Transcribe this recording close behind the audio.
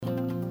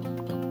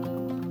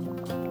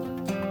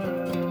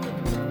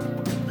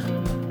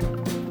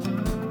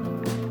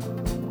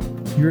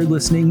You're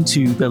listening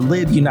to the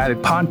Live United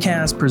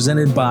podcast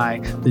presented by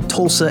the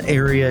Tulsa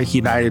Area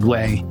United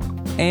Way.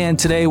 And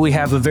today we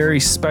have a very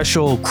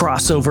special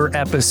crossover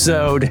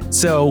episode.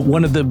 So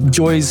one of the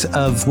joys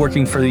of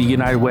working for the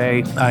United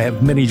Way, I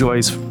have many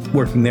joys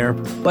working there,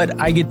 but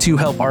I get to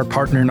help our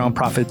partner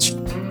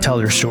nonprofits tell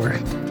their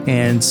story.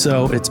 And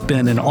so it's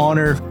been an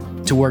honor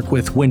to work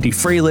with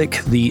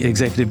Wendi, the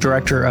executive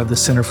director of the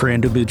Center for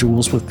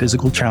Individuals with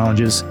Physical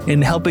Challenges,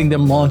 in helping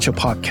them launch a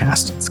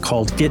podcast. It's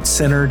called Get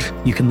Centered.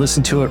 You can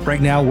listen to it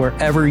right now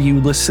wherever you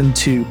listen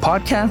to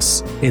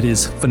podcasts. It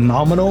is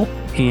phenomenal,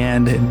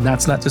 and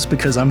that's not just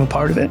because I'm a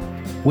part of it.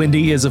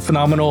 Wendi is a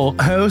phenomenal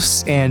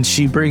host, and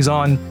she brings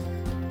on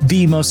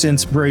the most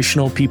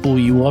inspirational people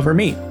you will ever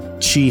meet.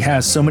 She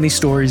has so many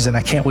stories, and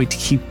I can't wait to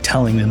keep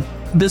telling them.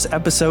 This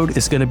episode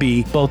is going to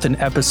be both an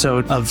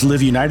episode of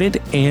Live United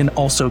and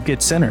also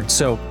Get Centered.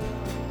 So,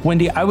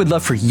 Wendi, I would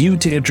love for you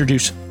to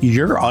introduce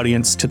your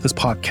audience to this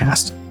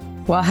podcast.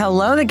 Well,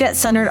 hello, the Get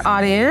Centered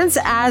audience.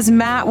 As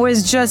Matt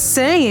was just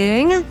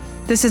saying,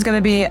 this is going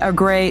to be a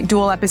great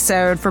dual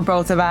episode for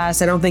both of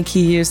us. I don't think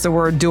he used the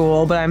word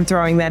dual, but I'm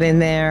throwing that in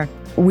there.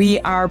 We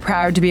are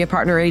proud to be a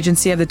partner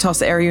agency of the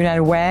Tulsa Area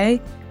United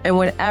Way. And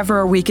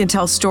whenever we can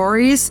tell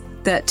stories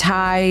that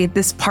tie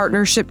this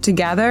partnership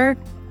together,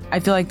 I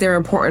feel like they're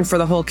important for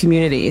the whole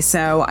community.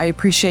 So I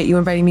appreciate you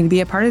inviting me to be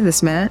a part of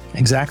this, Matt.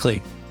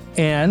 Exactly.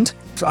 And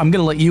I'm going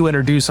to let you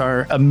introduce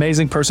our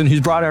amazing person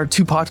who's brought our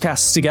two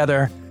podcasts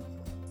together.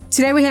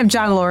 Today we have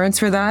Jon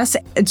Lawrence with us.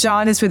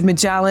 Jon is with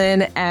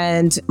Magellan,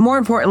 and more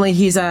importantly,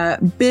 he's a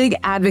big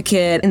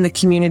advocate in the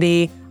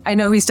community. I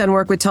know he's done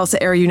work with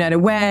Tulsa Area United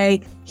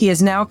Way. He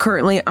is now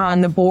currently on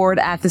the board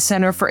at the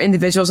Center for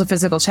Individuals with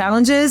Physical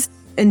Challenges.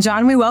 And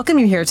Jon, we welcome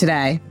you here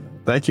today.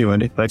 Thank you,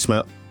 Wendi. Thanks,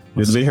 Matt.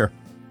 Good to be here.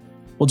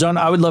 Well, Jon,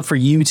 I would love for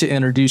you to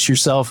introduce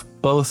yourself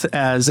both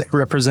as a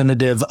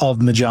representative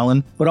of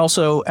Magellan, but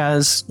also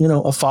as,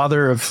 a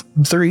father of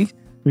three.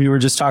 We were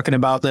just talking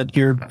about that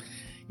you're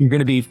going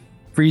to be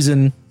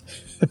freezing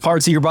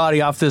parts of your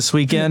body off this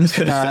weekend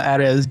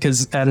at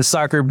a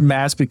soccer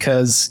match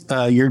because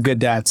you're a good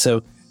dad.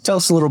 So tell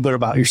us a little bit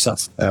about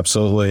yourself.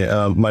 Absolutely.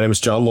 My name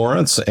is Jon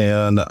Lawrence,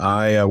 and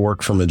I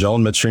work for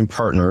Magellan Midstream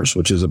Partners,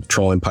 which is a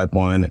petroleum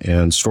pipeline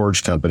and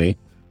storage company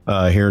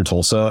here in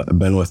Tulsa. I've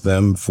been with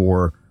them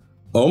for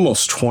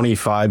almost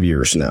 25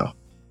 years now.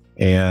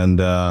 And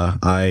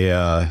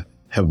I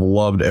have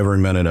loved every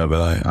minute of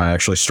it. I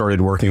actually started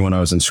working when I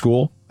was in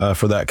school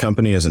for that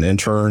company as an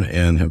intern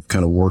and have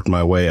kind of worked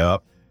my way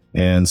up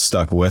and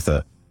stuck with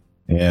it.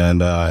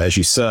 And as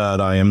you said,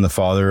 I am the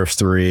father of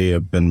three.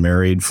 I've been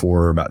married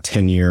for about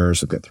 10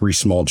 years. I've got three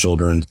small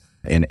children,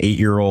 an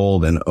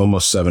 8-year-old, an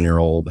almost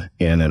 7-year-old,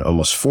 and an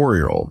almost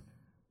 4-year-old.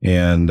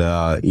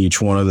 And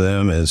each one of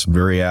them is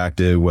very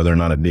active, whether or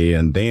not it be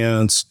in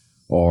dance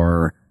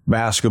or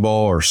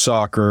basketball or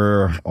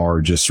soccer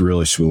or just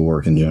really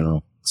schoolwork in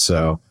general.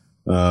 So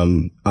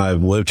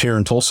I've lived here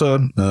in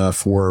Tulsa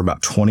for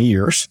about 20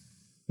 years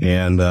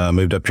and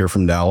moved up here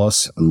from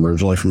Dallas. I'm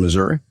originally from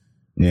Missouri,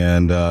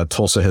 and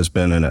Tulsa has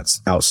been an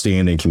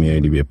outstanding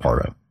community to be a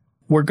part of.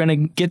 We're going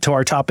to get to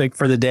our topic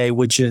for the day,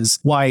 which is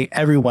why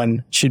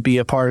everyone should be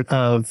a part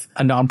of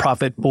a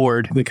nonprofit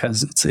board,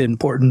 because it's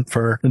important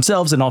for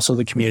themselves and also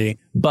the community.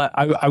 But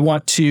I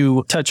want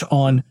to touch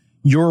on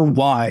your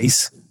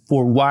whys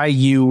for why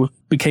you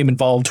became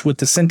involved with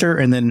the center,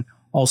 and then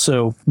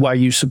also why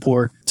you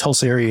support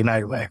Tulsa Area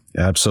United Way.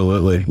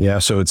 Absolutely. Yeah.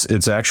 So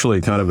it's actually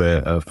kind of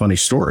a funny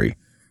story.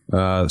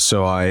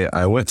 So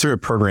I went through a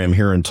program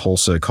here in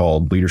Tulsa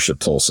called Leadership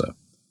Tulsa.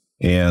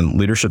 And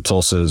Leadership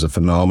Tulsa is a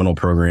phenomenal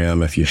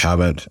program. If you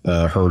haven't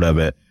heard of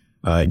it,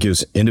 it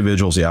gives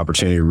individuals the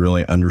opportunity to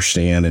really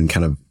understand and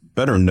kind of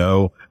better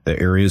know the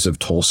areas of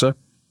Tulsa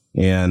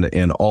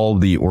and all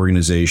the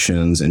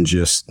organizations and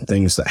just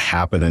things that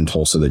happen in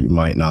Tulsa that you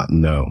might not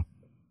know.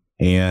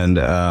 And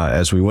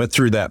as we went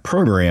through that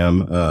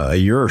program a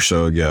year or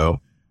so ago,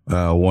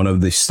 one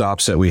of the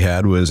stops that we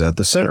had was at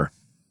the center.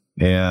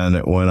 And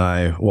when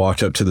I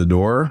walked up to the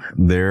door,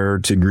 there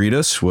to greet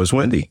us was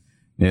Wendi.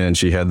 And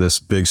she had this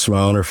big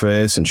smile on her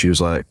face, and she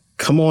was like,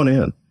 "Come on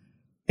in."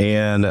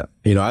 And,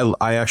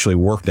 I actually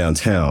work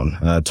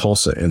downtown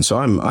Tulsa. And so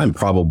I'm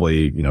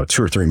probably,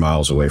 2 or 3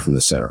 miles away from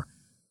the center.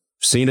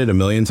 Seen it a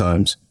million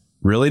times,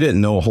 really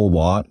didn't know a whole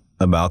lot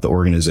about the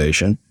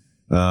organization.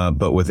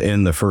 But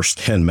within the first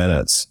 10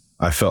 minutes,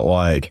 I felt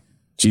like,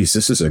 geez,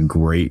 this is a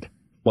great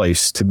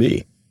place to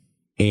be.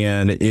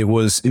 And it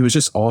was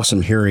just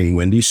awesome hearing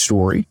Wendi's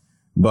story,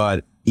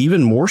 but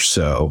even more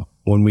so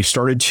when we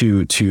started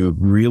to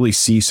really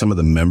see some of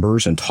the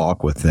members and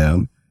talk with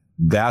them,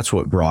 that's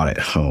what brought it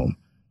home,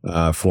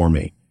 for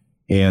me.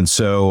 And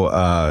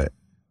so,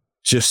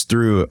 just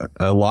through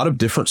a lot of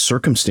different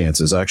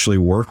circumstances, I actually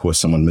worked with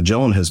someone.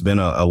 Magellan has been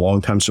a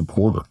longtime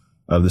supporter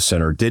of the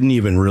center. Didn't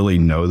even really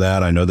know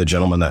that. I know the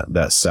gentleman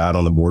that sat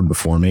on the board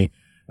before me.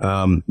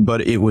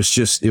 But it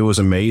was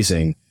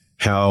amazing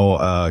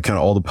how, kind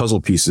of all the puzzle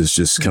pieces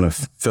just kind of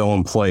fell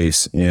in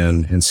place.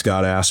 And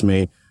Scott asked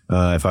me,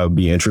 if I would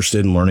be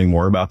interested in learning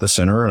more about the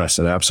center. And I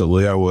said,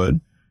 absolutely, I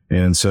would.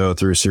 And so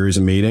through a series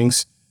of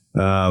meetings,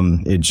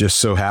 it just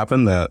so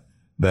happened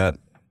that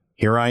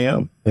here I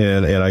am,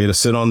 and I get to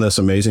sit on this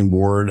amazing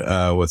board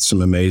with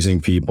some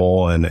amazing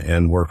people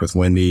and work with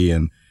Wendi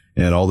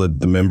and all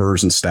the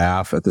members and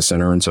staff at the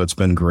center. And so it's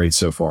been great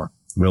so far.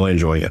 Really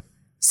enjoying it.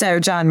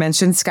 So Jon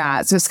mentioned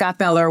Scott. So Scott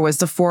Beller was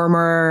the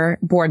former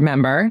board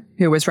member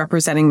who was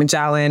representing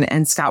Magellan,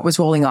 and Scott was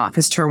rolling off.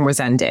 His term was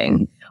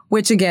ending,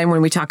 which again,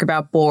 when we talk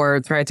about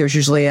boards, right, there's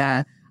usually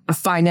a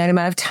finite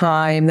amount of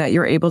time that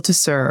you're able to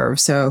serve.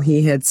 So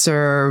he had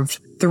served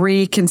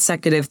 3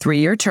 consecutive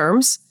 3-year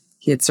terms.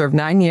 He had served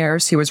 9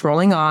 years. He was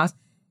rolling off,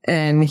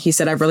 and he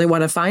said, I really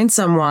want to find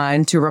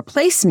someone to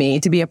replace me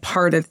to be a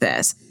part of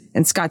this.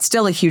 And Scott's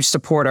still a huge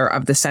supporter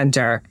of the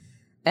center.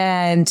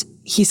 And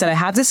he said, I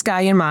have this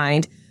guy in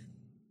mind.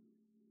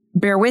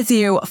 Bear with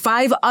you.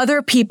 5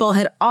 other people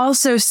had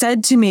also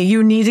said to me,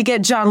 you need to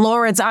get Jon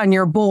Lawrence on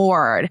your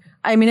board.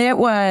 I mean, it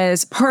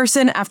was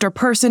person after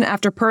person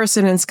after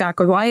person. And Scott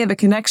goes, well, I have a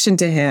connection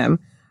to him.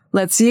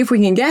 Let's see if we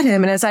can get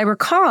him. And as I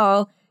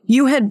recall,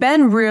 you had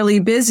been really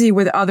busy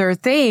with other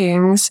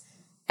things.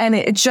 And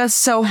it just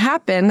so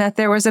happened that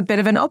there was a bit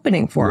of an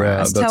opening for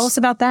us. Tell us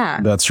about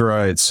that. That's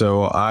right.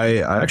 So I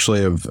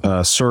actually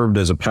have served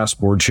as a past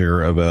board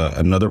chair of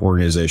another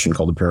organization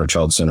called the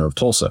Parent-Child Center of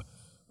Tulsa,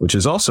 which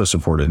is also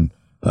supported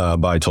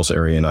by Tulsa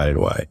Area United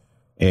Way.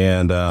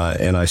 And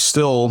I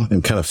still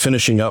am kind of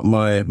finishing up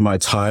my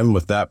time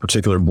with that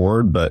particular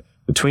board. But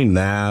between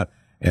that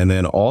and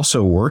then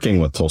also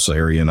working with Tulsa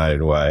Area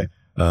United Way,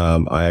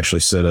 I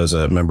actually sit as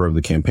a member of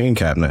the campaign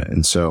cabinet.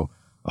 And so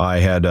I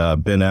had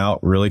been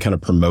out really kind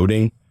of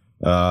promoting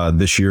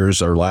this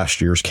year's or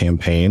last year's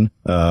campaign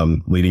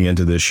leading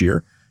into this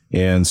year.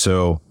 And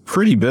so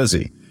pretty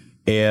busy.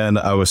 And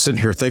I was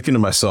sitting here thinking to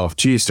myself,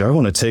 geez, do I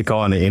want to take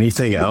on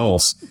anything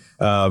else?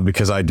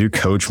 Because I do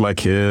coach my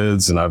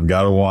kids and I've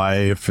got a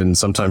wife. And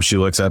sometimes she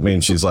looks at me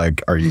and she's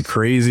like, are you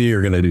crazy?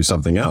 You're going to do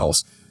something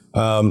else.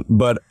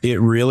 But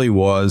it really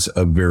was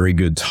a very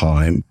good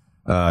time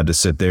to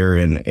sit there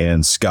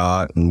and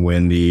Scott and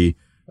Wendi,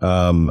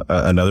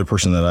 another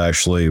person that I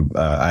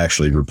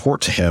actually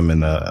report to him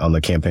on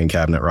the campaign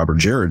cabinet, Robert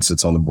Jared,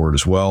 sits on the board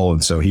as well.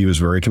 And so he was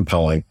very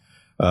compelling,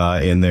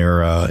 in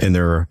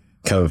their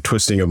kind of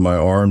twisting of my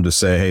arm to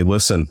say, hey,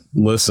 listen.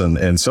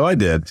 And so I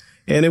did,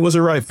 and it was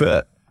a right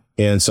fit.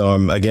 And so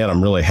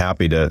I'm really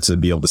happy to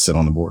be able to sit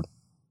on the board.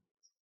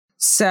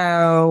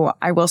 So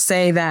I will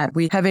say that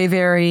we have a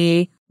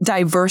very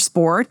diverse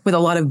board with a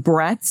lot of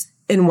breadth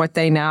in what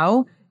they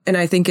know. And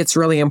I think it's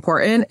really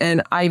important.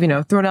 And I've,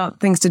 thrown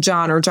out things to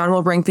Jon, or Jon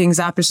will bring things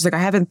up. It's just like,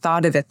 I haven't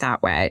thought of it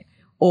that way,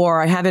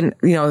 or I haven't,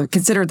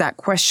 considered that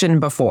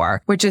question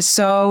before, which is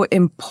so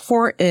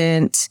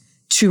important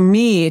to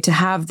me to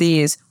have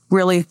these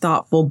really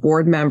thoughtful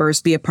board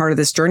members be a part of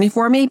this journey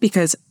for me,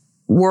 because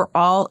we're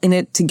all in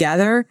it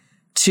together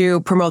to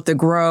promote the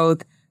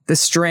growth, the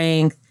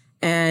strength,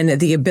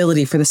 and the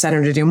ability for the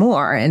center to do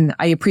more. And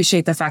I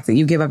appreciate the fact that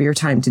you give up your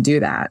time to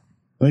do that.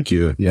 Thank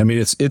you. Yeah, I mean,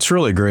 it's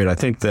really great. I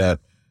think that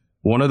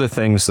one of the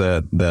things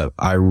that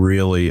I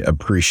really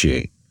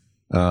appreciate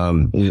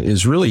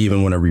is really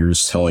even whenever you're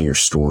just telling your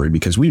story,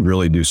 because we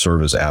really do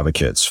serve as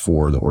advocates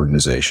for the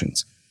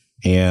organizations.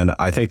 And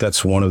I think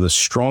that's one of the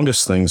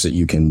strongest things that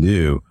you can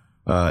do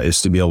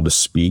is to be able to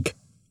speak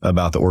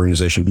about the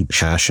organization, be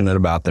passionate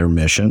about their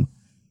mission.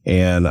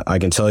 And I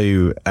can tell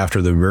you,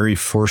 after the very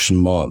first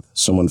month,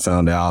 someone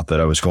found out that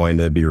I was going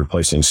to be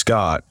replacing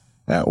Scott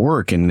at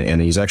work,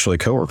 and he's actually a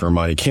coworker of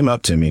mine. He came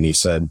up to me and he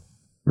said,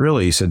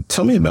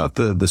 tell me about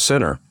the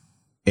center.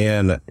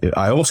 And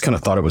I almost kind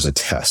of thought it was a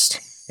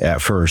test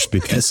at first,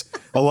 because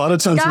a lot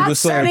of times I'm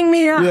just like,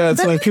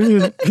 it's like,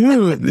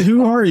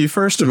 who are you,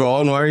 first of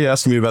all, and why are you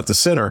asking me about the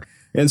center?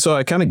 And so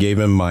I kind of gave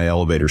him my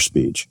elevator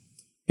speech.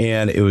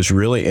 And it was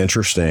really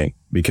interesting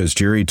because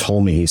Jerry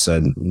told me, he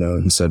said,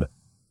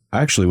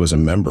 I actually was a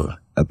member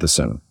at the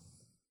center.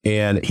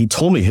 And he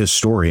told me his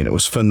story, and it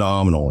was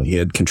phenomenal. He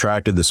had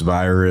contracted this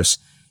virus,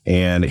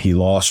 and he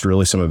lost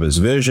really some of his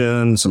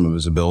vision, some of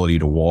his ability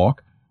to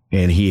walk.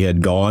 And he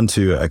had gone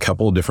to a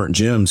couple of different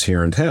gyms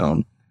here in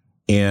town.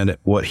 And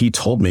what he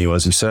told me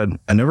was, he said,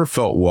 I never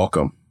felt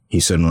welcome. He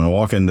said, when I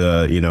walk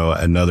into,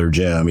 another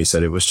gym, he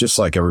said, it was just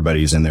like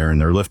everybody's in there and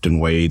they're lifting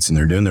weights and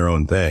they're doing their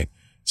own thing.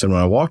 He said, when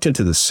I walked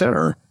into the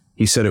center,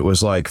 he said, it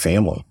was like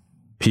family.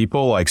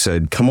 People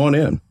said, come on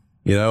in,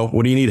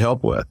 what do you need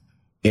help with?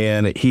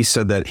 And he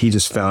said that he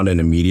just found an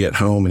immediate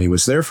home, and he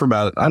was there for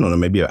about, I don't know,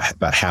 maybe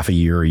about half a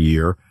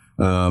year,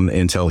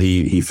 until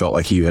he felt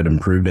like he had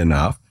improved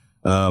enough.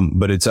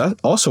 But it's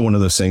also one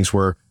of those things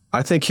where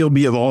I think he'll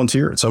be a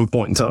volunteer at some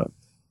point in time.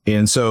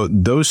 And so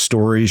those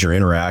stories, your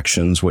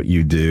interactions, what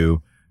you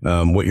do,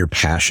 what you're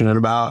passionate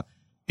about,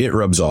 it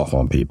rubs off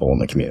on people in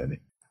the community.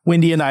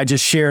 Wendi and I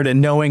just shared a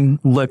knowing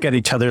look at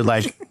each other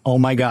like, oh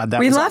my God,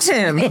 we love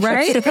him,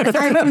 right?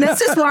 This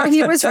is why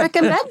he was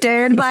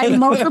recommended by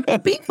multiple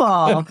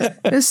people.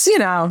 It's,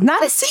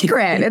 not a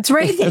secret. It's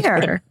right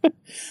here.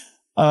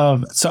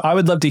 So I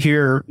would love to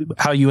hear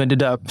how you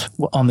ended up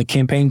on the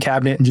campaign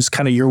cabinet and just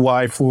kind of your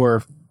why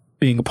for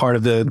being a part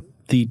of the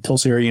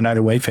Tulsa Area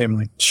United Way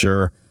family.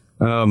 Sure.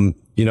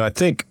 I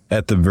think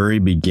at the very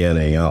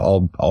beginning,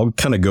 I'll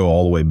kind of go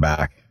all the way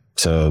back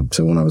to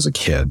when I was a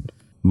kid.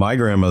 My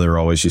grandmother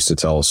always used to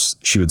tell us,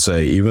 she would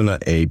say, even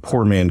a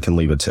poor man can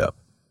leave a tip.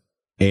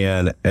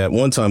 And at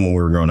one time when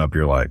we were growing up,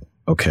 you're like,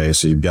 okay,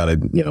 so you've got to,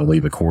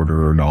 leave a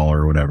quarter or a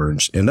dollar or whatever.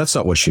 And that's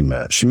not what she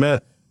meant. She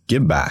meant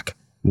give back,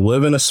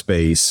 live in a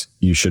space.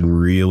 You should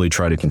really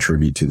try to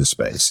contribute to the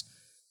space.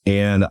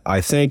 And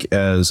I think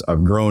as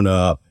I've grown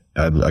up,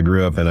 I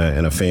grew up in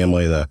a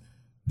family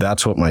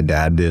that's what my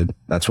dad did.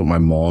 That's what my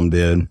mom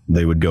did.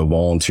 They would go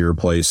volunteer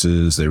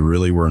places. They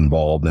really were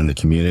involved in the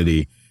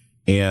community.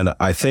 And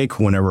I think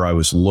whenever I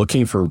was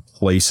looking for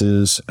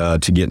places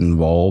to get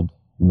involved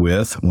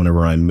with,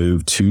 whenever I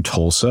moved to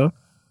Tulsa,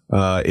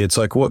 it's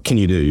like, what can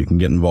you do? You can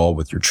get involved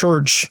with your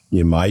church.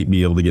 You might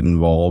be able to get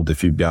involved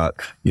if you've got,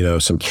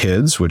 some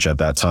kids, which at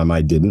that time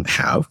I didn't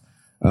have.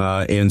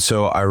 And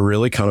so I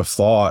really kind of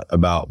thought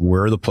about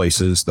where are the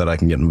places that I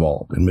can get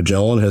involved. And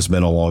Magellan has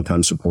been a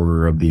longtime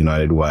supporter of the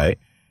United Way.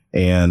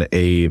 And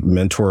a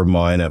mentor of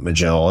mine at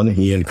Magellan,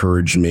 he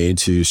encouraged me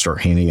to start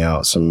handing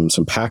out some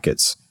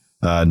packets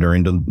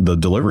during the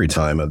delivery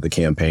time of the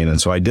campaign. And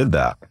so I did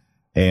that.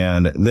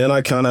 And then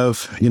I kind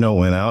of,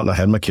 went out and I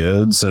had my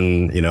kids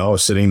and, I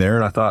was sitting there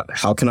and I thought,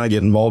 how can I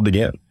get involved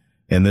again?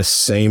 And this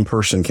same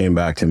person came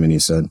back to me and he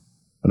said,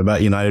 what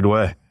about United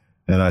Way?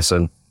 And I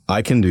said,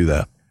 I can do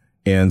that.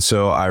 And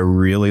so I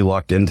really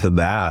lucked into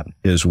that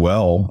as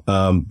well.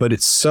 But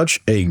it's such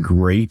a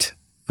great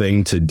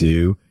thing to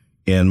do.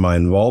 And my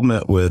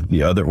involvement with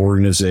the other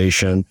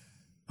organization,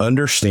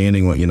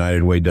 understanding what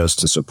United Way does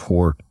to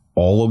support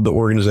all of the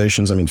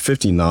organizations.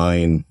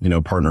 59,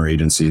 partner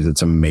agencies.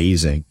 It's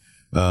amazing.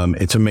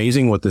 It's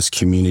amazing what this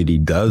community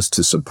does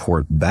to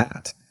support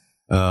that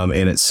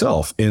in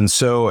itself. And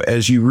so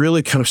as you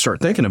really kind of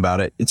start thinking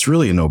about it, it's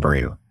really a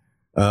no-brainer.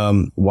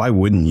 Why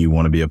wouldn't you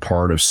want to be a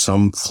part of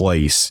some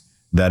place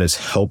that is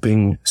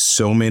helping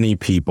so many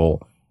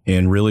people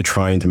and really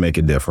trying to make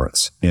a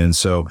difference? And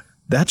so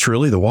that's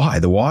really the why.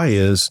 The why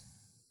is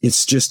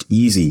it's just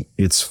easy.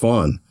 It's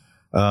fun.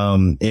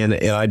 And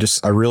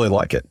I really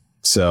like it.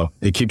 So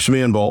it keeps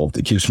me involved.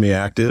 It keeps me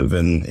active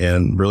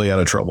and really out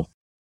of trouble.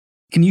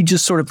 Can you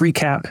just sort of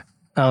recap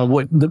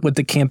what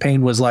the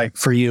campaign was like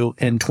for you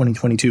in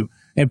 2022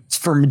 and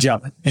for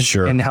Magellan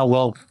Sure. and how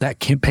well that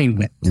campaign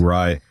went?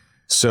 Right.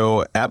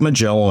 So at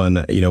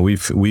Magellan,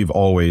 we've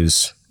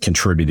always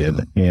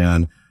contributed,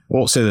 and I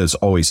won't say that it's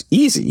always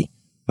easy.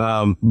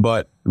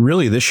 But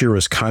really this year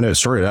was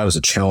started out as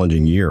a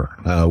challenging year.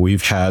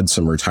 We've had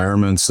some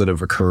retirements that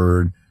have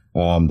occurred.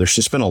 There's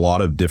just been a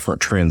lot of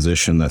different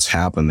transition that's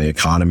happened. The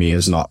economy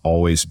has not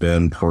always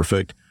been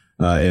perfect,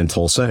 in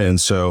Tulsa. And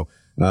so,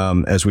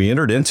 as we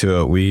entered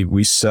into it,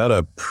 we set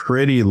a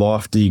pretty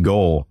lofty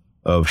goal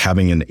of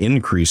having an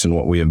increase in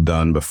what we have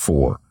done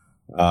before.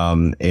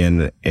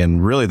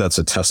 And really that's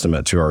a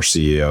testament to our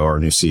CEO, our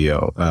new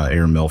CEO,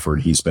 Aaron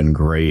Milford. He's been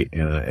great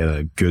and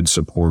a good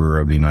supporter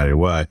of the United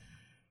Way.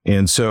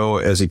 And so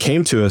as he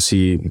came to us,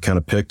 he kind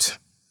of picked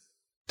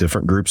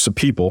different groups of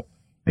people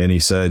and he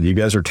said, you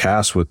guys are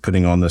tasked with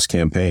putting on this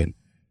campaign.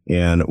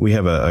 And we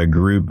have a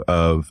group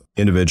of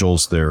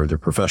individuals. They're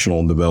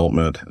professional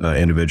development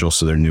individuals.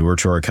 So they're newer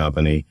to our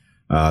company.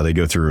 They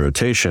go through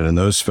rotation, and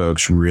those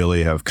folks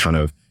really have kind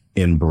of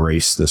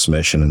embraced this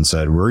mission and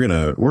said,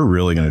 we're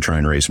really going to try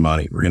and raise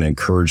money. We're going to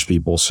encourage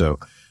people. So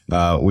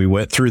we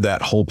went through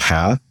that whole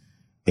path.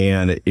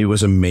 And it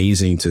was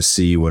amazing to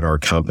see what our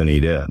company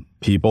did.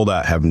 People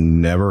that have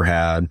never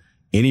had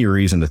any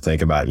reason to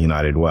think about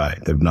United Way.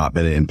 They've not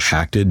been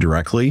impacted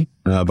directly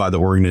by the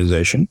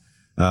organization.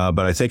 But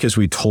I think as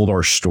we told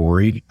our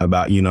story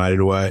about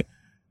United Way,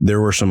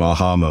 there were some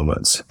aha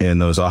moments.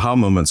 And those aha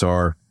moments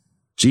are,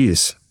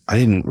 geez, I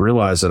didn't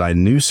realize that I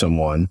knew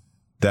someone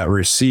that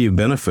received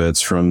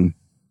benefits from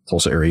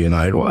Tulsa Area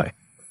United Way.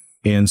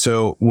 And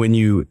so when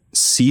you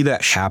see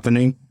that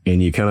happening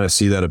and you kind of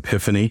see that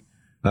epiphany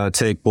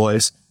take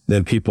place,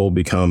 then people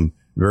become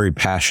very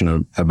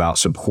passionate about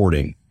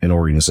supporting an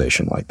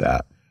organization like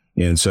that.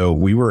 And so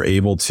we were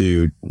able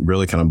to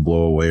really kind of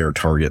blow away our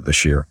target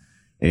this year.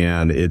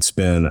 And it's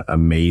been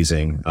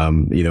amazing.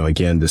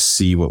 Again, to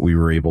see what we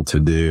were able to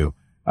do.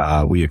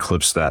 We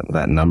eclipsed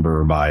that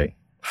number by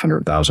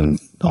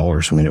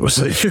 $100,000. I mean, it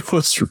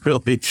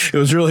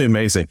was really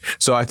amazing.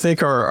 So I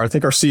think our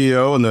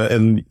CEO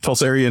and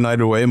Tulsa Area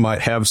United Way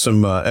might have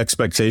some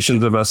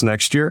expectations of us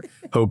next year.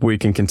 Hope we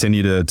can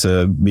continue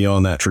to be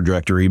on that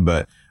trajectory.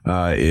 But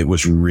it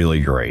was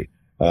really great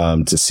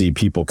to see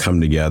people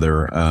come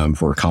together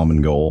for a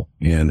common goal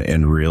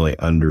and really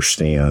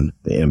understand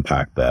the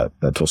impact that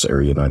Tulsa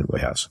Area United Way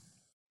has.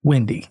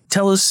 Wendi,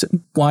 tell us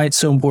why it's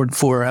so important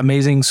for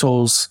amazing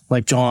souls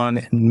like Jon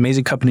and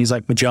amazing companies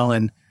like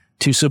Magellan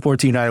to support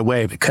the United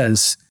Way,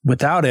 because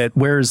without it,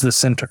 where is the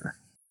center?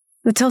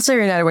 The Tulsa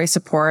Area United Way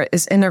support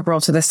is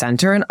integral to the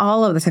center and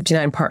all of the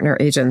 59 partner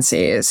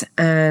agencies.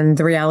 And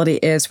the reality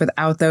is,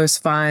 without those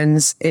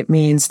funds, it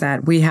means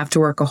that we have to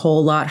work a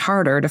whole lot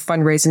harder to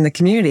fundraise in the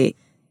community.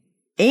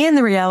 And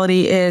the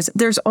reality is,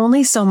 there's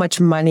only so much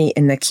money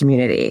in the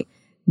community.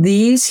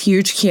 these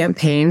huge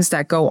campaigns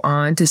that go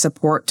on to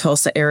support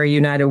Tulsa Area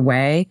United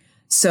Way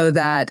so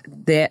that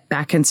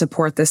that can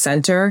support the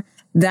center,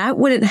 that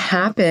wouldn't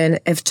happen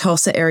if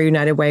Tulsa Area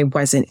United Way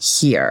wasn't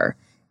here.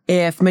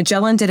 If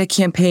Magellan did a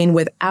campaign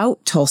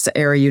without Tulsa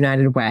Area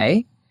United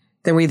Way,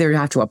 then we either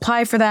have to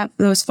apply for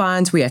those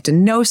funds, we have to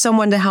know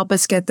someone to help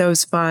us get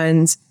those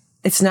funds.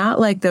 It's not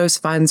like those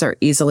funds are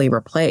easily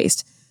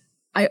replaced.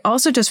 I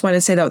also just want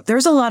to say, though,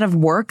 there's a lot of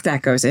work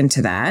that goes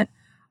into that.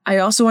 I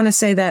also want to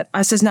say that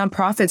us as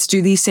nonprofits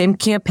do these same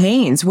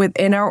campaigns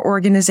within our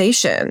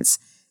organizations.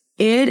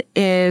 It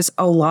is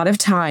a lot of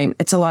time.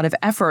 It's a lot of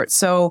effort.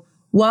 So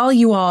while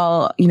you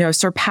all,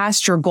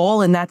 surpassed your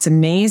goal, and that's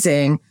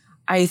amazing,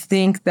 I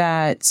think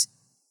that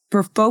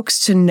for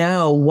folks to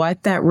know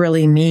what that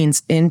really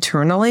means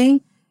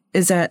internally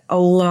is that a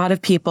lot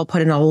of people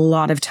put in a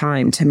lot of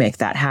time to make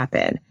that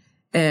happen.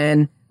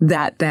 And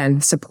that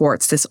then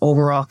supports this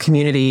overall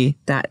community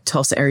that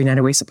Tulsa Area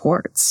United Way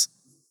supports.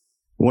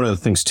 One of the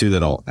things, too,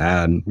 that I'll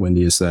add,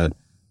 Wendi, is that,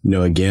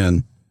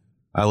 again,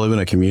 I live in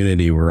a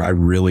community where I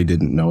really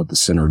didn't know what the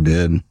center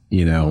did,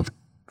 a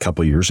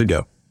couple of years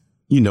ago.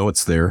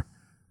 It's there.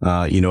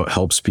 It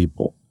helps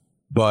people.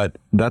 But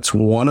that's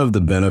one of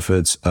the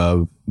benefits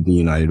of the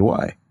United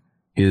Way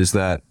is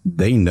that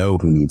they know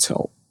who needs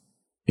help.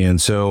 And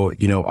so,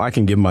 I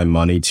can give my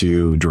money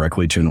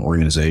directly to an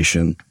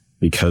organization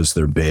because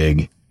they're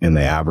big and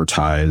they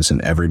advertise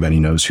and everybody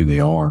knows who they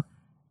are.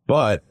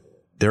 But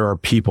there are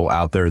people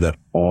out there that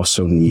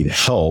also need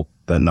help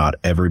that not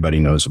everybody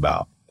knows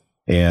about.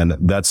 And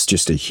that's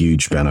just a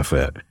huge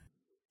benefit.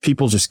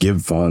 People just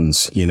give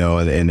funds,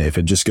 and if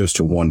it just goes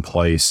to one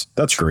place,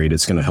 that's great.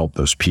 It's going to help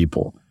those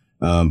people.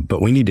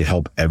 But we need to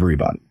help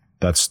everybody.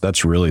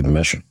 That's really the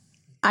mission.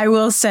 I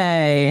will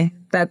say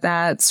that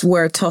that's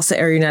where Tulsa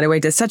Area United Way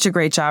does such a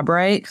great job,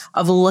 right?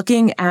 Of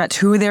looking at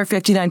who their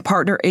 59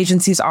 partner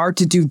agencies are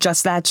to do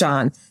just that,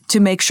 Jon, to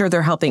make sure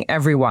they're helping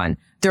everyone.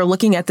 They're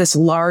looking at this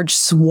large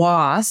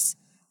swath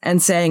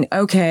and saying,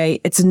 okay,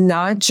 it's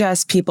not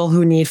just people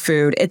who need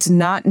food. It's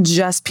not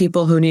just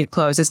people who need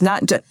clothes.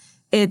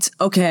 It's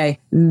okay,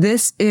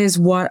 this is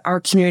what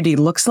our community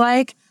looks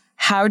like.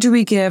 How do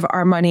we give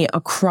our money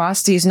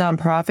across these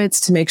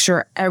nonprofits to make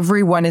sure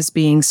everyone is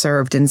being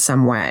served in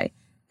some way?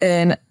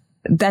 And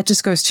that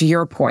just goes to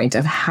your point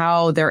of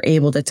how they're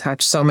able to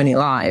touch so many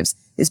lives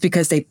is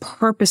because they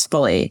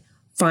purposefully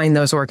find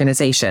those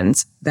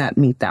organizations that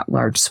meet that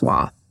large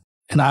swath.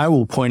 And I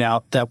will point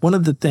out that one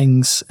of the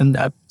things,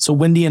 so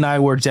Wendi and I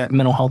worked at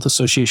Mental Health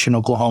Association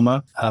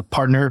Oklahoma, a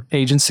partner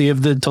agency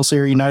of the Tulsa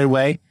Area United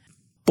Way.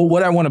 But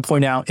what I want to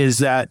point out is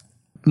that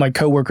my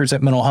coworkers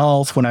at Mental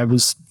Health, when I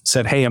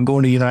said, hey, I'm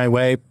going to United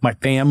Way, my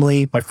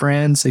family, my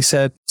friends, they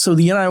said, so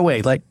the United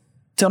Way,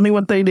 tell me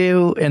what they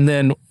do. And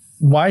then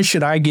why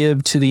should I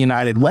give to the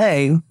United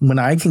Way when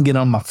I can get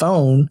on my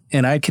phone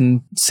and I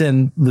can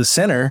send the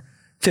center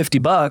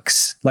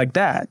 $50 like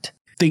that?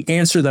 The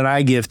answer that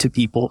I give to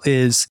people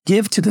is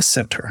give to the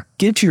center,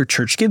 give to your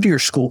church, give to your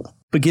school,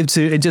 but give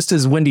to, just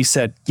as Wendi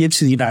said, give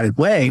to the United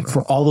Way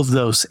for all of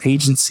those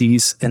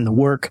agencies and the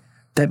work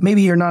that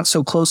maybe you're not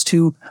so close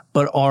to,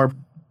 but are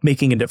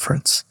making a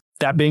difference.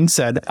 That being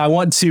said, I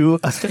want to...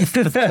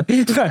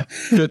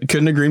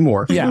 Couldn't agree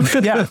more.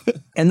 Yeah.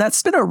 And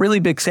that's been a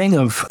really big thing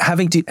of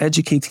having to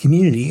educate the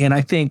community. And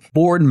I think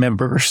board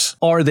members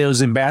are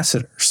those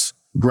ambassadors,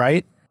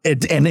 right?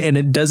 And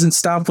it doesn't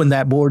stop when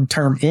that board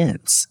term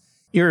ends.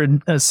 You're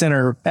a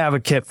center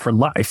advocate for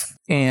life,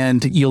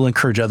 and you'll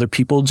encourage other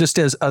people just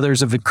as others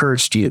have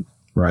encouraged you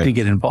to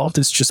get involved.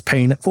 It's just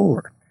paying it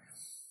forward.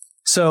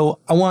 So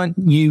I want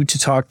you to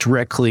talk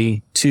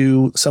directly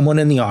to someone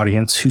in the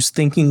audience who's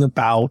thinking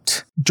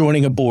about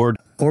joining a board,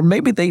 or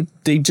maybe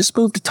they just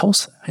moved to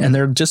Tulsa and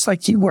they're just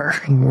like you were.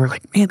 And we're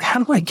like, man,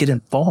 how do I get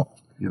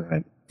involved?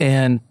 Right.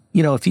 And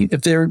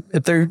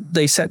if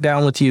they sat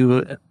down with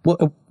you,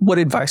 what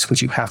advice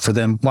would you have for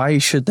them? Why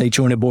should they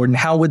join a board, and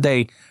how would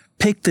they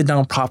pick the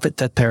nonprofit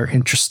that they're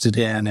interested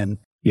in? And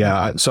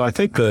so I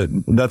think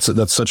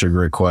that's such a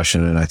great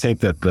question, and I think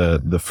that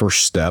the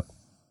first step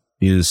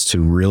is to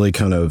really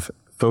kind of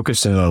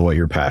focus in on what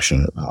you're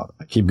passionate about.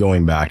 I keep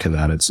going back to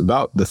that. It's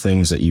about the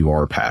things that you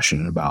are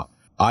passionate about.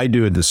 I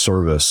do a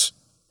disservice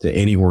to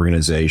any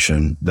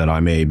organization that I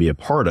may be a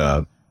part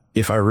of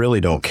if I really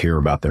don't care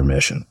about their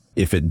mission.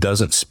 If it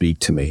doesn't speak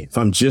to me, if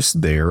I'm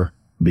just there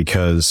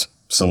because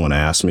someone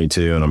asked me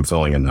to and I'm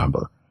filling a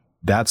number,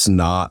 that's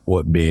not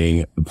what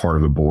being a part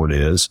of a board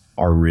is,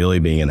 or really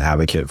being an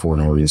advocate for an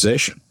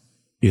organization.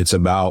 It's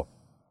about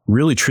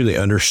really truly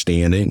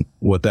understanding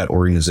what that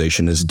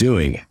organization is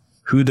doing,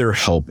 who they're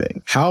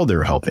helping, how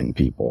they're helping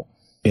people,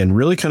 and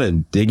really kind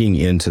of digging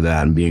into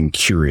that and being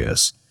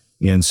curious.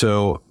 And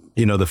so,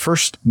 the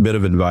first bit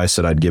of advice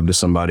that I'd give to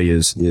somebody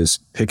is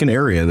pick an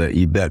area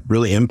that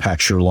really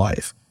impacts your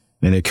life.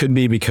 And it could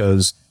be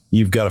because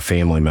you've got a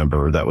family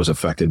member that was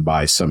affected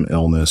by some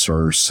illness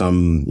or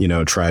some,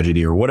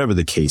 tragedy or whatever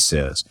the case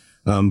is.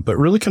 But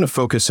really kind of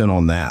focus in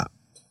on that.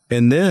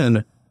 And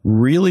then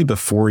really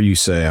before you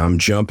say, I'm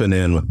jumping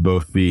in with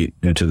both feet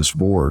into this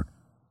board,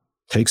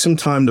 take some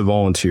time to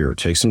volunteer,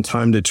 take some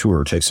time to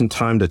tour, take some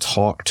time to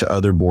talk to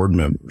other board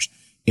members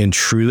and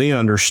truly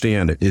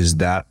understand, is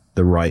that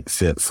the right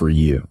fit for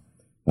you?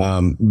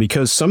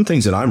 Because some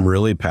things that I'm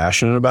really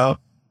passionate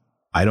about,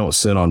 I don't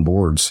sit on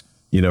boards,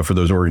 for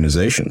those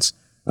organizations.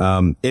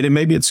 And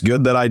maybe it's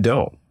good that I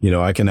don't,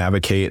 I can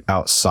advocate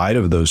outside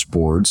of those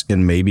boards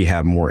and maybe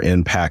have more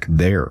impact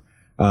there.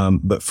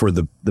 But for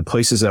the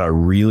places that I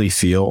really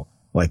feel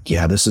like,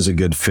 yeah, this is a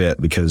good fit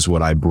because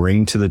what I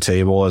bring to the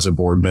table as a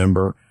board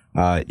member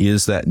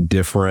is that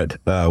different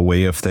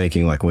way of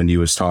thinking, like Wendi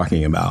was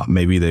talking about.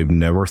 Maybe they've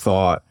never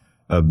thought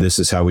of this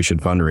is how we should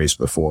fundraise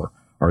before,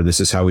 or this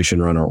is how we should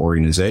run our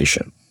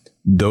organization.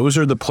 Those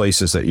are the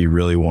places that you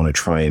really want to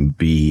try and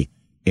be.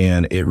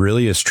 And it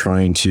really is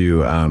trying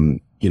to,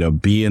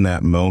 be in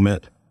that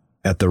moment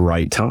at the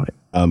right time.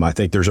 I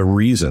think there's a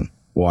reason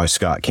why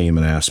Scott came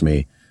and asked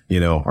me,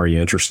 are you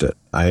interested?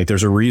 I think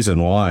there's a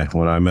reason why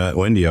when I met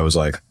Wendi, I was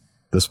like,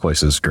 this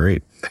place is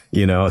great.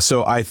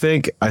 So I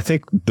think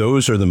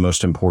those are the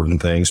most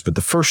important things. But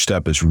the first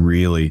step is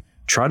really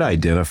try to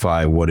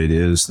identify what it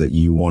is that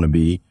you want to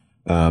be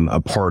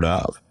a part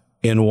of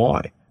and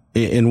why.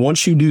 And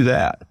once you do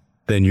that,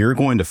 then you're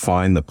going to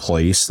find the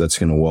place that's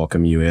going to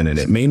welcome you in. And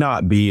it may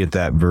not be at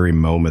that very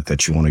moment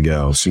that you want to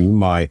go. So you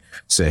might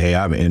say, hey,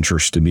 I have an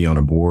interest to be on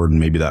a board, and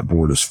maybe that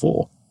board is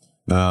full.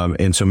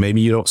 And so maybe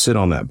you don't sit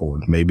on that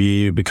board. Maybe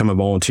you become a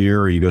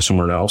volunteer or you go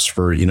somewhere else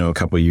for, a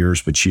couple of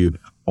years, but you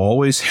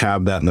always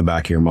have that in the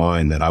back of your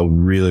mind that I would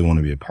really want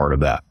to be a part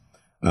of that.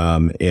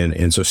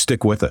 And so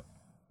stick with it.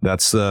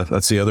 That's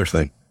the other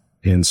thing.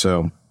 And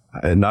so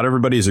not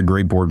everybody is a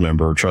great board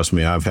member. Trust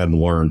me, I've had to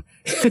learn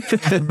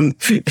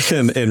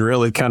and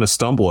really kind of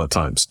stumble at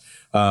times.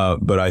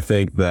 But I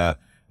think that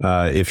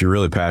if you're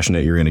really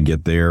passionate, you're going to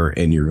get there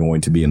and you're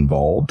going to be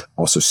involved.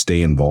 Also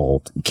stay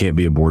involved. You can't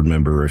be a board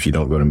member if you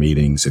don't go to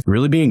meetings.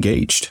 Really be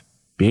engaged.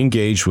 Be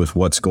engaged with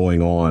what's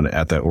going on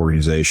at that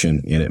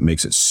organization, and it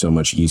makes it so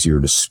much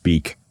easier to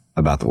speak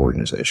about the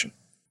organization.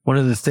 One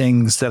of the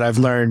things that I've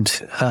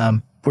learned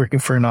working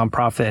for a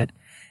nonprofit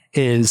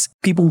is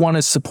people want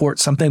to support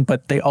something,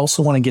 but they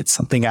also want to get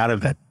something out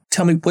of it.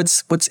 Tell me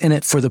what's in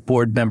it for the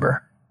board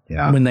member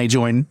when they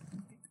join.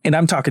 And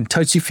I'm talking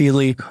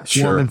touchy-feely,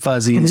 warm and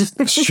fuzzy,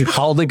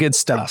 all the good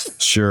stuff.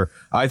 Sure.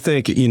 I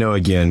think,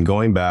 again,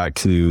 going back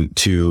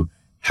to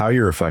how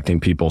you're affecting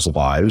people's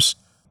lives,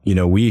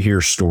 we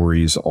hear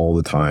stories all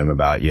the time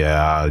about,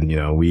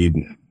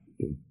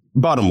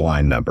 bottom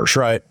line numbers,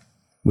 right?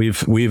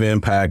 We've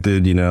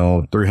impacted,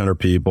 300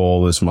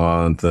 people this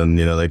month and,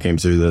 they came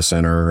through the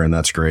center and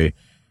that's great.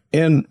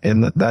 And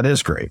that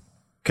is great.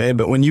 Okay.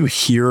 But when you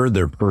hear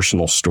their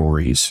personal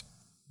stories,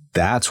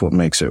 that's what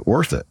makes it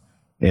worth it.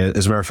 And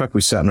as a matter of fact,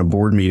 we sat in a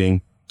board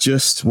meeting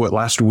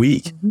last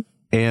week,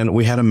 and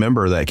we had a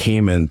member that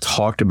came and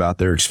talked about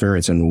their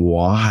experience and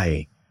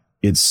why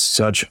it's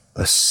such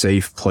a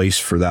safe place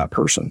for that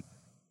person.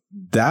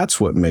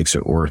 That's what makes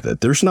it worth it.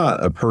 There's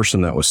not a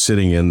person that was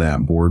sitting in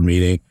that board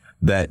meeting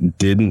that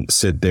didn't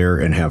sit there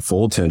and have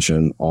full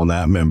attention on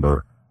that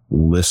member,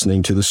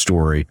 listening to the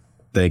story,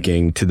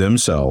 thinking to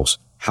themselves,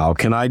 how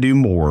can I do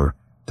more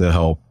to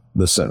help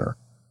the center?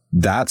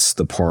 That's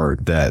the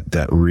part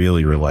that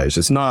really relates.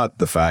 It's not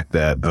the fact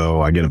that,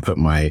 I get to put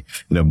my,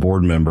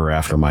 board member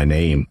after my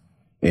name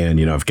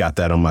and, I've got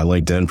that on my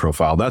LinkedIn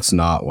profile. That's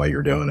not why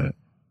you're doing it.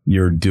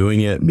 You're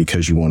doing it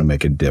because you want to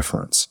make a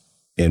difference.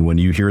 And when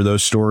you hear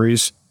those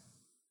stories,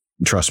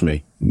 trust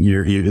me,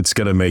 it's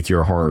going to make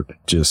your heart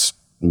just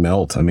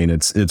melt. I mean,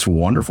 it's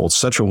wonderful. It's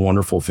such a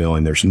wonderful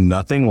feeling. There's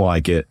nothing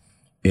like it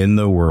in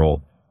the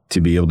world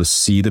to be able to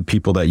see the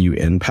people that you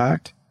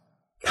impact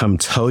come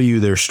tell you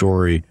their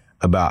story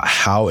about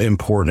how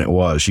important it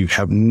was. You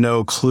have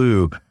no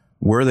clue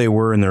where they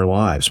were in their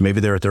lives. Maybe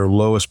they're at their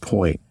lowest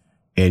point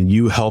and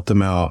you help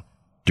them out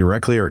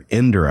directly or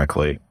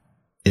indirectly.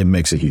 It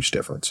makes a huge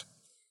difference.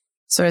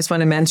 So I just want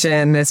to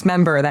mention this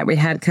member that we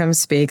had come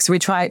speak. So we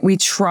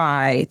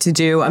try to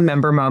do a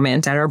member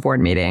moment at our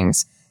board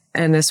meetings.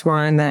 And this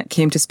one that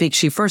came to speak,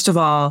 she first of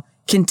all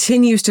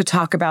continues to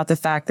talk about the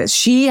fact that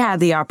she had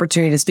the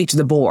opportunity to speak to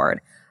the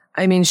board.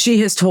 I mean, she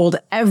has told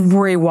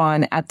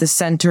everyone at the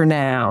center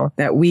now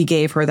that we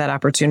gave her that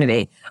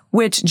opportunity,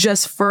 which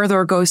just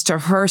further goes to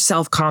her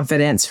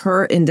self-confidence,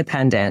 her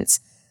independence.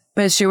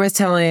 But she was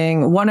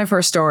telling one of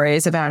her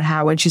stories about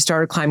how when she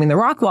started climbing the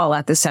rock wall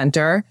at the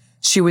center,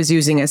 she was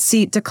using a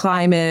seat to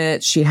climb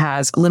it. She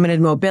has limited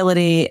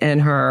mobility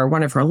in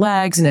one of her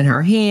legs and in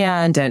her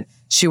hand. And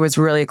she was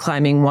really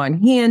climbing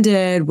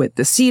one-handed with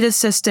the seat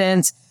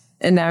assistance.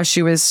 And now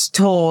she was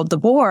told, the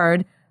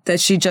board, that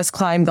she just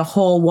climbed the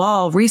whole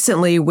wall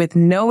recently with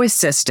no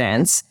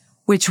assistance,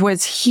 which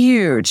was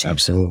huge.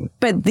 Absolutely.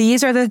 But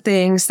these are the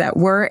things that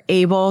we're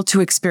able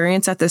to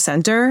experience at the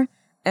center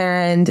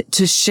and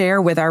to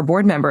share with our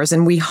board members.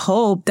 And we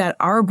hope that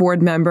our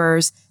board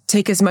members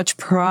take as much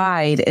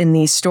pride in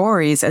these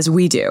stories as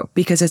we do,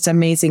 because it's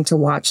amazing to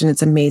watch and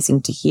it's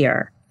amazing to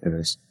hear. It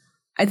is.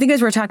 I think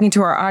as we're talking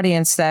to our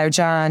audience, though,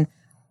 Jon,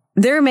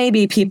 There may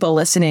be people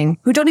listening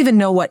who don't even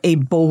know what a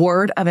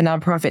board of a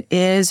nonprofit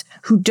is,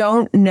 who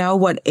don't know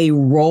what a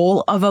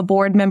role of a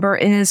board member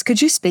is.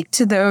 Could you speak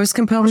to those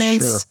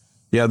components? Sure.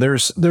 Yeah,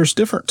 there's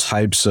different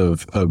types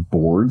of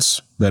boards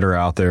that are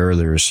out there.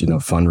 There's,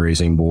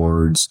 fundraising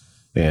boards.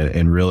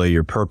 And really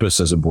your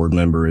purpose as a board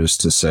member is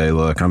to say,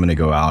 look, I'm going to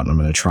go out and I'm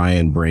going to try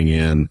and bring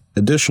in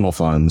additional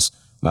funds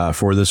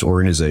for this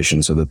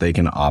organization so that they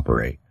can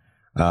operate.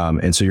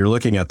 And so you're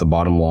looking at the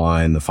bottom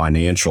line, the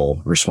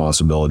financial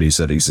responsibilities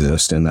that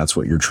exist, and that's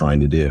what you're trying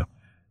to do.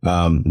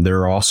 There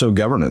are also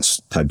governance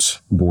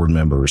types board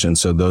members. And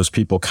so those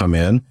people come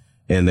in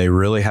and they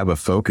really have a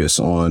focus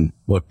on,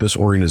 look, this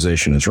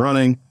organization is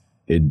running.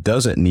 It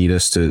doesn't need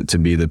us to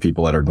be the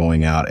people that are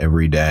going out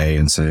every day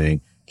and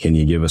saying, can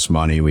you give us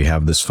money? We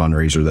have this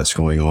fundraiser that's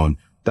going on.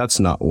 That's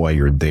not why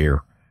you're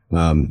there.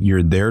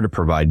 You're there to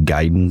provide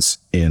guidance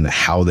in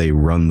how they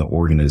run the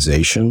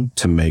organization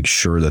to make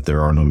sure that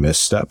there are no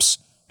missteps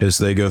as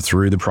they go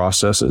through the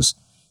processes.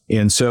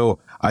 And so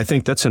I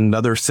think that's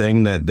another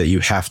thing that you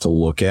have to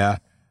look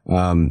at.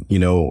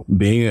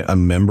 Being a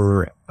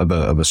member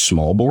of a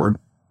small board,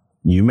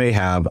 you may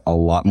have a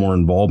lot more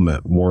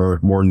involvement,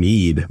 more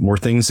need, more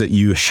things that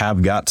you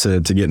have got to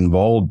get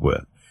involved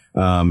with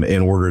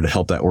in order to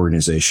help that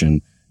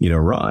organization,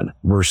 run,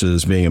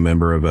 versus being a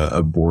member of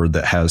a board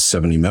that has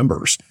 70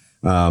 members,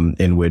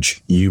 in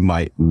which you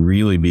might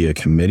really be a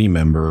committee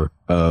member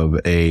of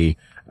a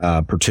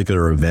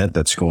particular event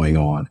that's going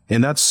on.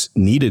 And that's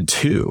needed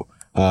too,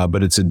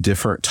 but it's a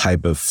different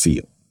type of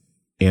feel.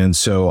 And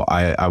so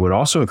I would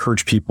also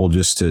encourage people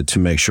just to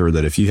make sure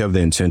that if you have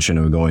the intention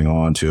of going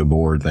on to a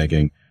board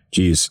thinking,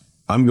 geez,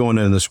 I'm going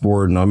into this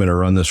board and I'm going to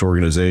run this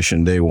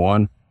organization day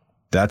one,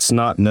 that's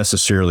not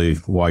necessarily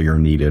why you're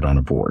needed on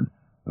a board.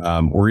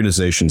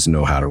 Organizations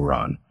know how to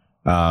run.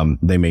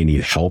 They may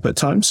need help at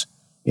times,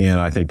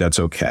 and I think that's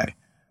okay.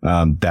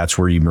 That's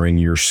where you bring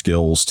your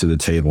skills to the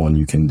table and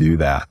you can do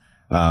that.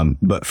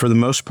 But for the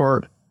most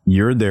part,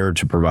 you're there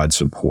to provide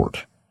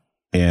support.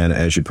 And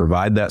as you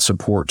provide that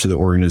support to the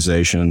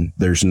organization,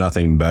 there's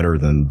nothing better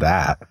than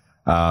that,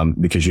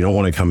 because you don't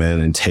want to come in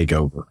and take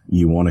over.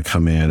 You want to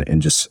come in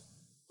and just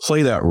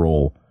play that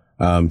role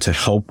to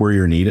help where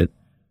you're needed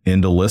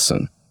and to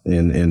listen.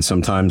 And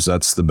sometimes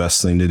that's the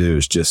best thing to do,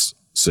 is just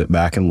sit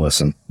back and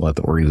listen, let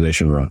the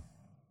organization run.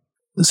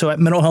 So at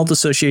Mental Health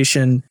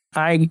Association,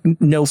 I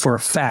know for a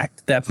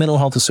fact that Mental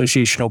Health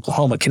Association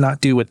Oklahoma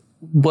cannot do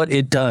what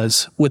it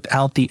does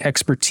without the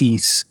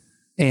expertise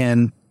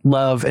and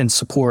love and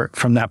support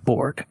from that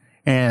board.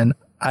 And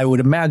I would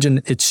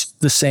imagine it's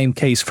the same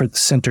case for the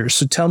center.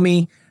 So tell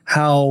me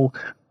how,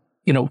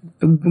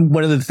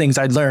 one of the things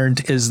I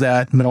learned is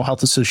that Mental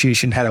Health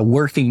Association had a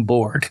working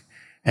board.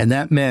 And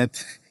that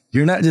meant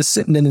you're not just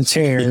sitting in a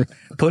chair,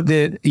 putting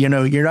it, you're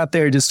not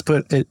there just to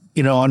put it,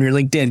 on your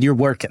LinkedIn. You're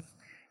working,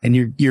 and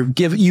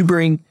you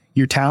bring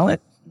your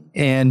talent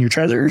and your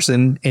treasures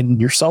and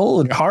your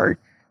soul and your heart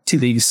to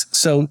these.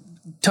 So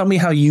tell me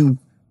how you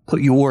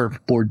put your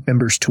board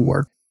members to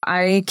work.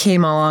 I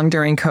came along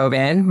during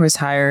COVID, was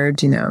hired,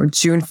 June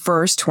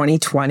 1st,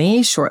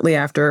 2020, shortly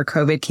after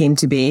COVID came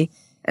to be.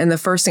 And the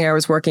first thing I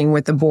was working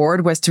with the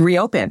board was to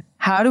reopen.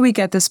 How do we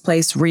get this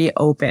place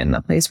reopened?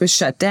 The place was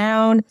shut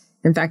down.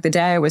 In fact, the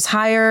day I was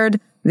hired,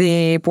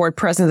 the board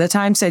president at the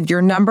time said,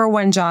 your number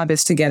one job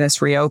is to get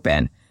us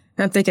reopened.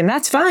 And I'm thinking,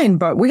 that's fine,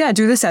 but we got to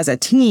do this as a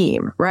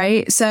team,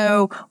 right?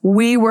 So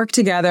we worked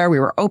together. We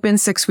were open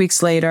 6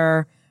 weeks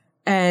later.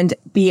 And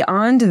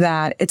beyond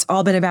that, it's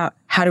all been about,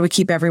 how do we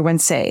keep everyone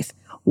safe?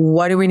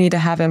 What do we need to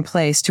have in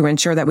place to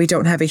ensure that we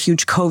don't have a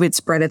huge COVID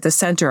spread at the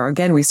center?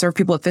 Again, we serve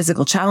people with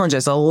physical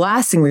challenges. The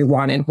last thing we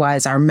wanted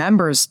was our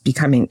members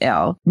becoming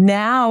ill.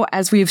 Now,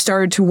 as we've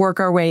started to work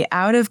our way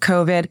out of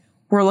COVID,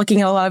 we're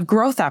looking at a lot of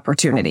growth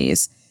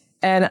opportunities.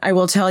 And I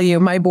will tell you,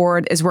 my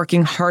board is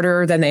working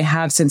harder than they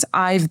have since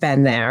I've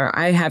been there.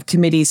 I have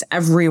committees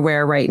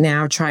everywhere right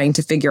now trying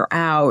to figure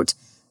out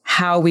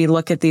how we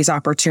look at these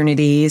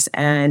opportunities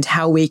and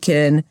how we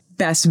can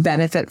best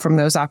benefit from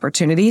those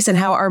opportunities and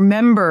how our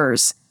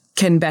members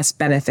can best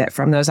benefit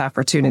from those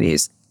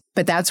opportunities.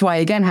 But that's why,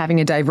 again, having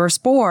a diverse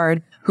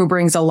board who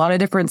brings a lot of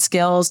different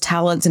skills,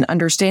 talents, and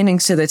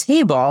understandings to the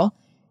table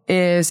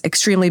is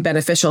extremely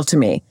beneficial to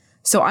me.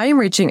 So I am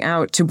reaching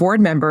out to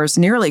board members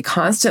nearly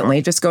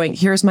constantly, just going,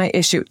 here's my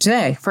issue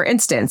today. For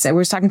instance, I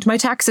was talking to my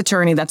tax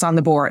attorney that's on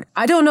the board.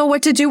 I don't know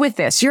what to do with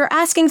this. You're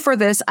asking for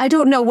this. I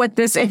don't know what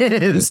this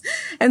is.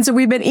 And so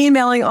we've been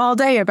emailing all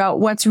day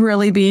about what's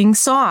really being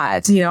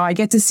sought. I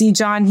get to see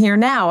Jon here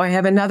now. I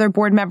have another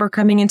board member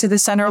coming into the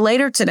center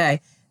later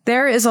today.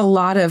 There is a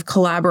lot of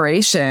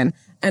collaboration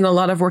and a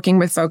lot of working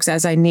with folks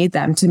as I need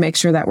them to make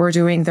sure that we're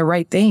doing the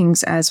right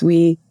things as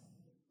we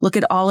look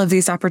at all of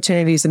these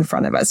opportunities in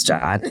front of us,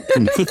 Jon.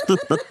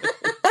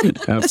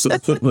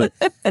 Absolutely.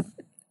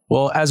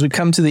 Well, as we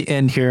come to the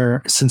end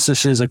here, since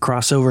this is a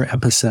crossover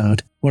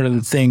episode, one of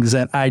the things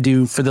that I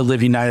do for the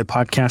Live United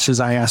podcast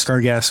is I ask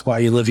our guests why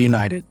you live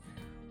united.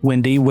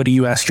 Wendi, what do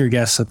you ask your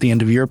guests at the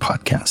end of your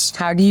podcast?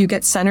 How do you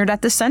get centered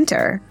at the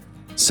center?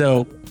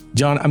 So,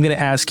 Jon, I'm going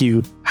to ask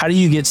you, how do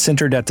you get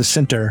centered at the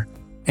center?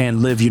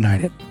 and live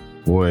united?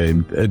 Boy,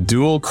 a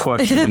dual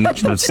question.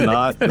 It's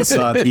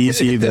not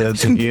easy to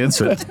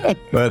answer.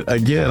 But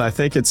again, I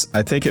think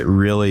it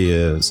really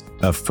is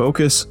a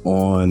focus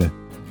on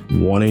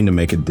wanting to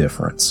make a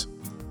difference.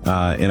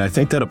 And I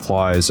think that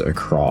applies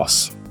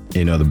across,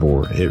 the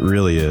board. It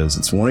really is.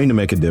 It's wanting to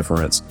make a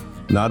difference,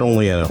 not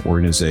only at an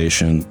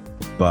organization,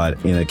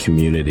 but in a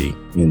community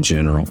in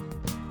general.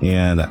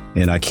 And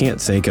I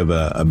can't think of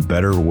a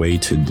better way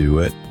to do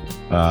it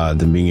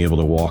than being able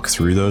to walk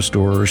through those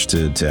doors,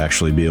 to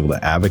actually be able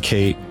to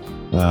advocate,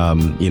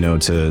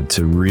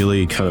 to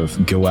really kind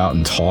of go out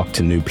and talk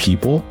to new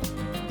people,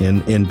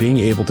 and being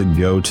able to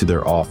go to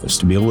their office,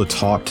 to be able to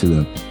talk to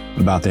them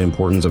about the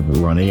importance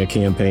of running a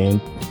campaign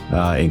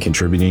and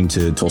contributing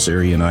to Tulsa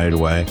Area United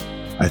Way.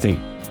 I think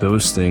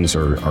those things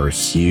are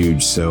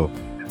huge. So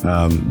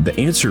the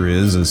answer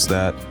is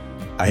that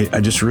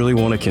I just really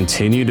want to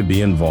continue to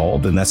be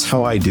involved, and that's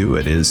how I do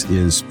it.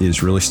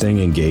 Is really staying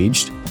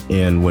engaged.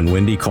 And when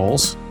Wendi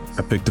calls,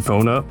 I pick the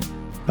phone up.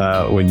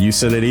 When you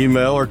send an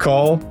email or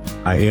call,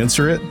 I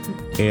answer it.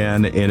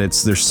 And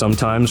there's some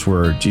times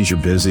where, geez, you're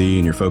busy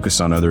and you're focused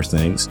on other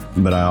things.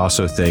 But I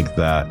also think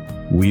that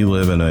we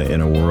live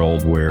in a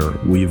world where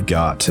we've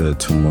got to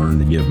learn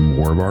to give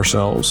more of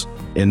ourselves.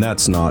 And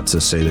that's not to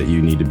say that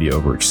you need to be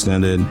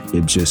overextended.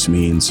 It just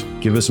means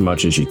give as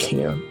much as you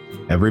can.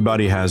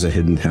 Everybody has a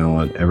hidden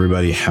talent.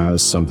 Everybody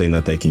has something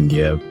that they can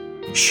give.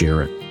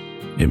 Share it.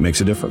 It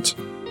makes a difference.